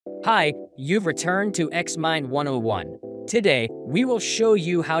Hi, you've returned to Xmind 101. Today, we will show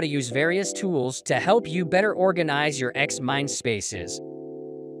you how to use various tools to help you better organize your Xmind spaces.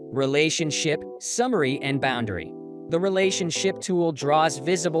 Relationship, Summary, and Boundary. The Relationship tool draws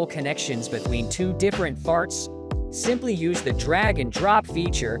visible connections between two different parts. Simply use the drag and drop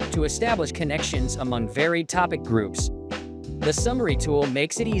feature to establish connections among varied topic groups. The Summary tool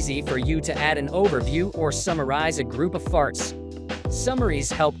makes it easy for you to add an overview or summarize a group of farts. Summaries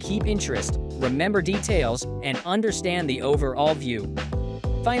help keep interest, remember details, and understand the overall view.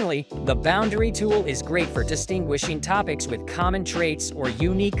 Finally, the Boundary tool is great for distinguishing topics with common traits or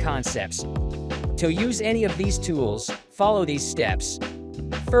unique concepts. To use any of these tools, follow these steps.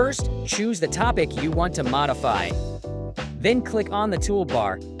 First, choose the topic you want to modify. Then click on the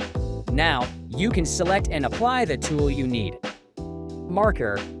toolbar. Now, you can select and apply the tool you need.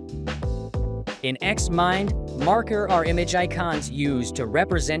 Marker. In Xmind, marker are image icons used to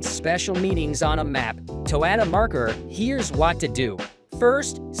represent special meanings on a map. To add a marker, here's what to do.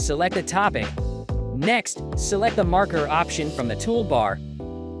 First, select a topic. Next, select the marker option from the toolbar.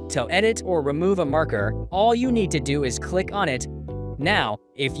 To edit or remove a marker, all you need to do is click on it. Now,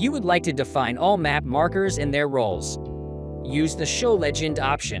 if you would like to define all map markers and their roles, use the Show Legend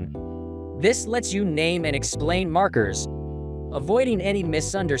option. This lets you name and explain markers, avoiding any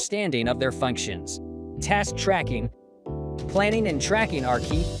misunderstanding of their functions. Task tracking. Planning and tracking are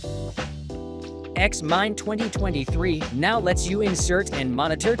key. Xmind 2023 now lets you insert and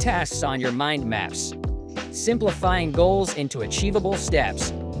monitor tasks on your mind maps, simplifying goals into achievable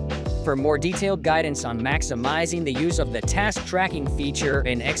steps. For more detailed guidance on maximizing the use of the task tracking feature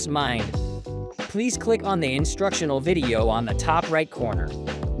in Xmind, please click on the instructional video on the top right corner.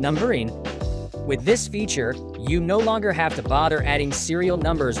 Numbering. With this feature, you no longer have to bother adding serial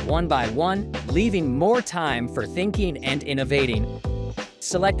numbers one by one, leaving more time for thinking and innovating.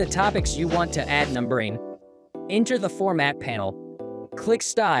 Select the topics you want to add numbering. Enter the Format panel. Click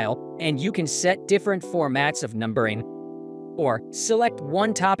Style, and you can set different formats of numbering. Or, select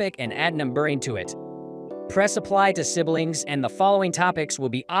one topic and add numbering to it. Press Apply to Siblings and the following topics will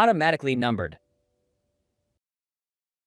be automatically numbered.